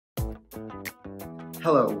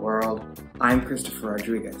Hello world, I'm Christopher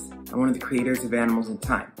Rodriguez. I'm one of the creators of Animals in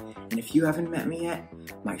Time, and if you haven't met me yet,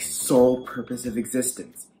 my sole purpose of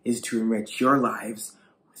existence is to enrich your lives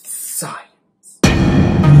with science.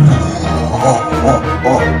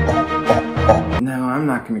 No, I'm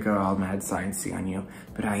not going to go all mad sciencey on you,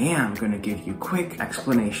 but I am going to give you quick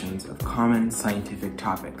explanations of common scientific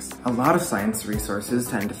topics. A lot of science resources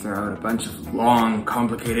tend to throw out a bunch of long,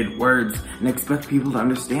 complicated words and expect people to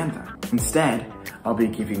understand them. Instead, I'll be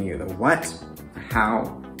giving you the what, the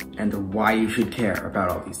how, and the why you should care about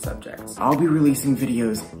all these subjects. I'll be releasing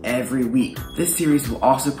videos every week. This series will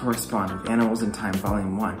also correspond with Animals in Time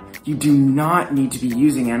Volume 1. You do not need to be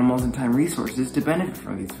using Animals in Time resources to benefit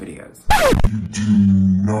from these videos. You do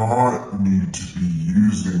not need to be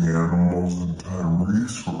using Animals in Time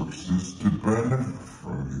resources to benefit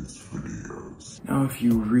from these videos. Now, if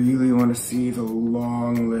you really want to see the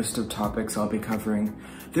long list of topics I'll be covering,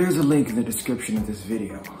 there's a link in the description of this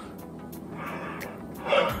video.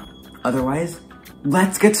 Otherwise,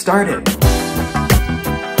 let's get started.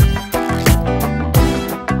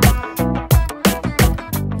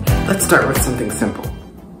 Let's start with something simple.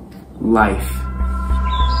 Life.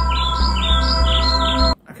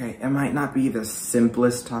 Okay, it might not be the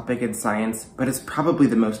simplest topic in science, but it's probably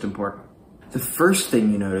the most important. The first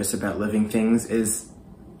thing you notice about living things is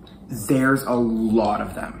there's a lot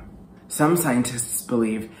of them. Some scientists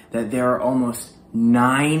believe that there are almost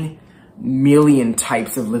 9 million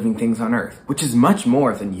types of living things on Earth, which is much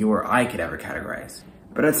more than you or I could ever categorize.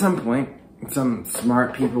 But at some point, some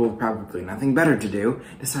smart people with probably nothing better to do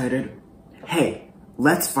decided, hey,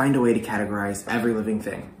 let's find a way to categorize every living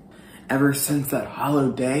thing. Ever since that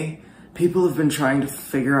hallowed day, people have been trying to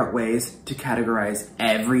figure out ways to categorize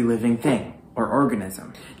every living thing or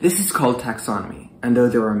organism. This is called taxonomy, and though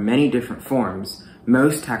there are many different forms,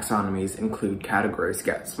 most taxonomies include categories that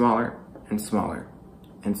get smaller and smaller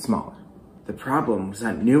and smaller. The problem was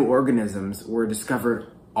that new organisms were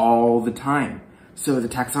discovered all the time, so the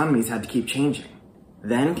taxonomies had to keep changing.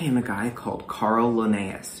 Then came a guy called Carl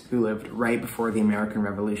Linnaeus, who lived right before the American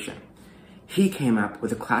Revolution. He came up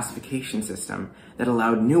with a classification system that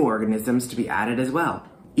allowed new organisms to be added as well.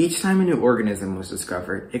 Each time a new organism was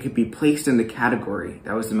discovered, it could be placed in the category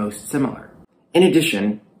that was the most similar. In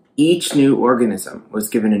addition, each new organism was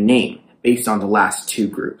given a name based on the last 2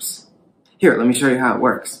 groups. Here, let me show you how it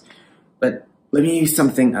works. But let me use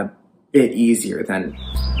something a bit easier than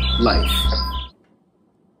life.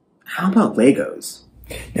 How about Legos?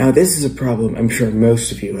 Now, this is a problem I'm sure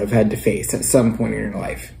most of you have had to face at some point in your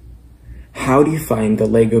life. How do you find the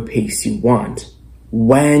Lego piece you want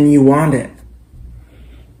when you want it?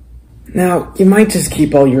 Now, you might just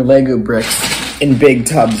keep all your Lego bricks in big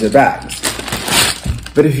tubs or bags.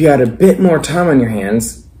 But if you had a bit more time on your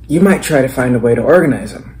hands, you might try to find a way to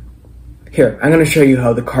organize them. Here, I'm going to show you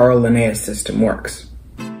how the Carl Linnaeus system works.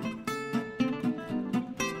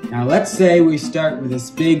 Now let's say we start with this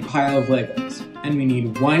big pile of Legos, and we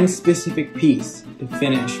need one specific piece to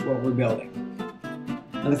finish what we're building.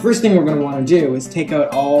 Now the first thing we're going to want to do is take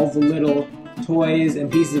out all the little toys and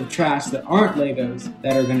pieces of trash that aren't Legos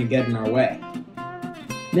that are going to get in our way.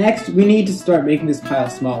 Next, we need to start making this pile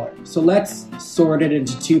smaller. So let's sort it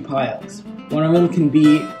into 2 piles. One of them can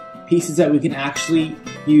be pieces that we can actually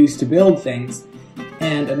use to build things,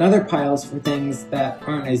 and another pile is for things that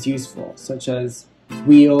aren't as useful, such as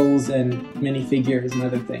wheels and minifigures and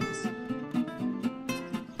other things.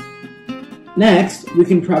 Next, we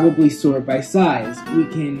can probably sort by size. We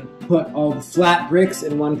can put all the flat bricks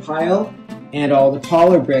in one pile and all the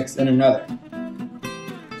taller bricks in another.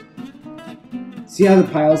 See how the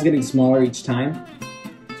pile is getting smaller each time?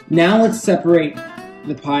 Now let's separate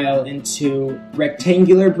the pile into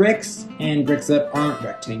rectangular bricks and bricks that aren't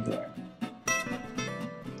rectangular.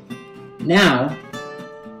 Now,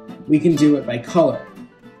 we can do it by color.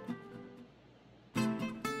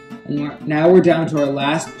 And now we're down to our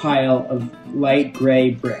last pile of light gray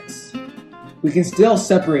bricks. We can still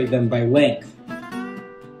separate them by length,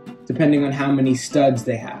 depending on how many studs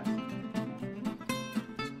they have.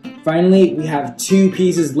 Finally, we have 2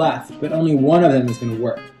 pieces left, but only one of them is going to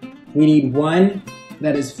work. We need one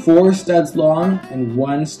that is 4 studs long and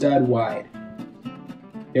 1 stud wide.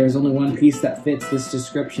 There is only one piece that fits this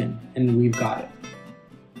description, and we've got it.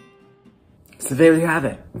 So there you have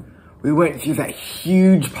it. We went through that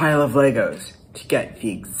huge pile of Legos to get the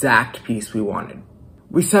exact piece we wanted.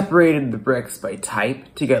 We separated the bricks by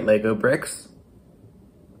type to get Lego bricks,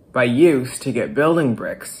 by use to get building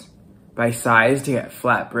bricks, by size to get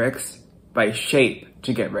flat bricks, by shape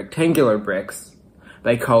to get rectangular bricks,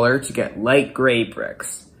 by color to get light gray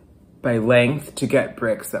bricks, by length to get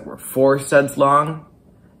bricks that were 4 studs long,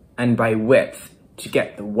 and by width to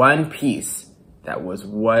get the one piece that was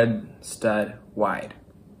 1 stud wide.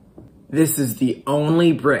 This is the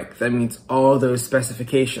only brick that meets all those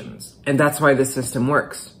specifications, and that's why this system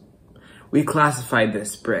works. We classified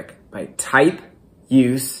this brick by type,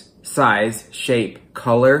 use, size, shape,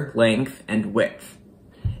 color, length, and width.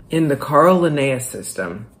 In the Carl Linnaeus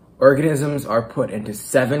system, organisms are put into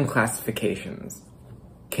 7 classifications: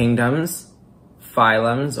 kingdoms,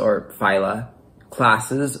 phylums or phyla,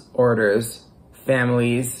 classes, orders,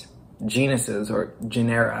 families, genuses or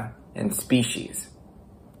genera, and species.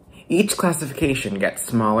 Each classification gets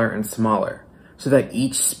smaller and smaller, so that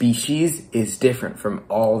each species is different from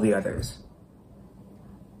all the others.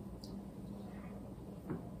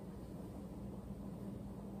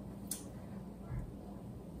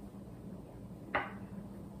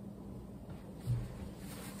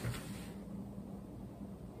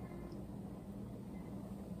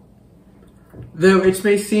 Though it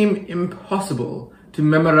may seem impossible to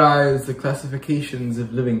memorize the classifications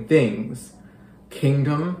of living things,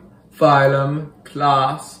 kingdom, phylum,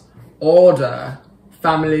 class, order,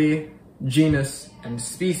 family, genus, and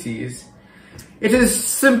species, it is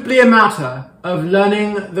simply a matter of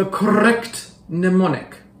learning the correct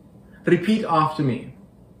mnemonic. Repeat after me.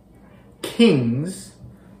 Kings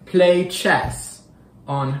play chess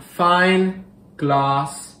on fine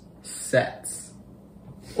glass sets.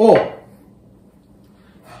 Or,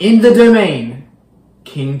 in the domain,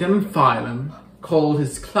 kingdom phylum called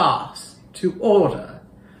his class to order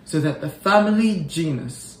so that the family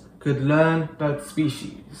genus could learn about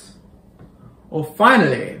species. Or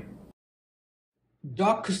finally,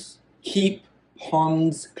 ducks keep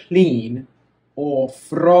ponds clean or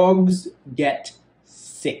frogs get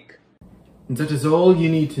sick. And that is all you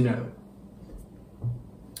need to know.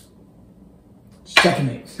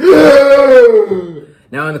 Checkmate.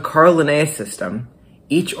 Now in the Carl Linnaeus system,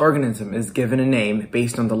 each organism is given a name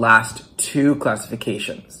based on the last 2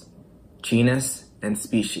 classifications, genus and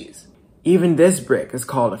species. Even this brick is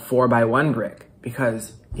called a 4x1 brick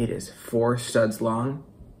because it is 4 studs long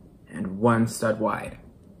and 1 stud wide.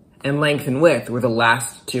 And length and width were the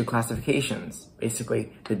last 2 classifications,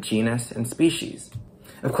 basically the genus and species.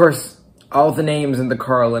 Of course, all the names in the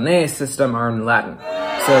Carl Linnaeus system are in Latin.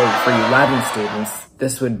 So for you Latin students,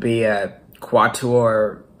 this would be a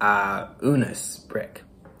quatuor unus brick.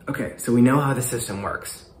 Okay, so we know how the system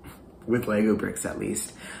works, with Lego bricks at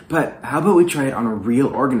least, but how about we try it on a real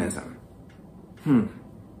organism?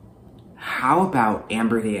 How about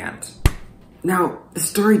Amber the ant? Now, the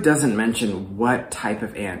story doesn't mention what type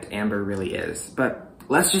of ant Amber really is, but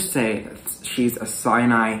let's just say that she's a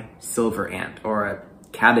Sinai silver ant, or a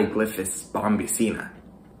Cataglyphis bombicina.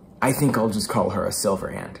 I think I'll just call her a silver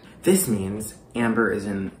ant. This means Amber is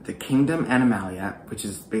in the kingdom Animalia, which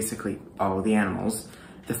is basically all the animals,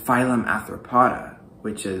 the phylum Arthropoda,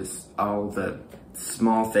 which is all the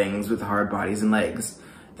small things with hard bodies and legs,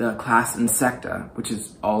 the class Insecta, which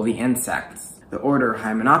is all the insects, the order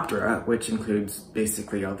Hymenoptera, which includes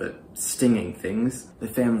basically all the stinging things, the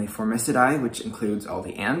family Formicidae, which includes all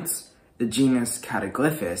the ants, the genus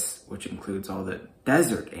Cataglyphis, which includes all the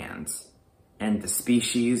desert ants, and the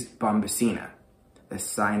species Bombicina, the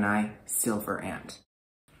Sinai silver ant.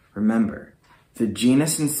 Remember, the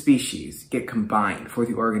genus and species get combined for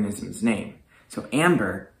the organism's name. So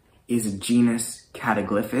Amber is a genus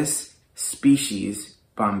Cataglyphis, species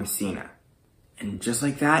Bombicina. And just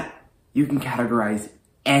like that, you can categorize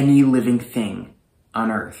any living thing on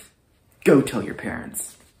Earth. Go tell your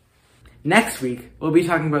parents. Next week, we'll be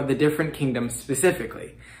talking about the different kingdoms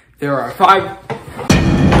specifically. There are 5...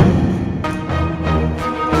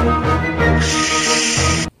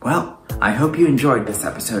 Well, I hope you enjoyed this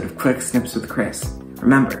episode of Quick Snips with Chris.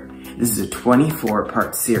 Remember, this is a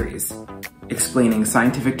 24-part series explaining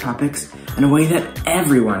scientific topics in a way that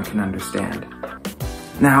everyone can understand.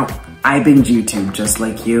 Now, I binge YouTube just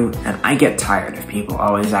like you, and I get tired of people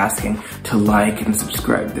always asking to like and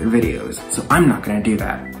subscribe their videos, so I'm not gonna do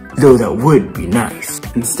that. Though that would be nice.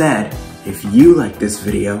 Instead, if you like this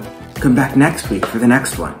video, come back next week for the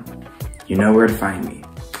next one. You know where to find me.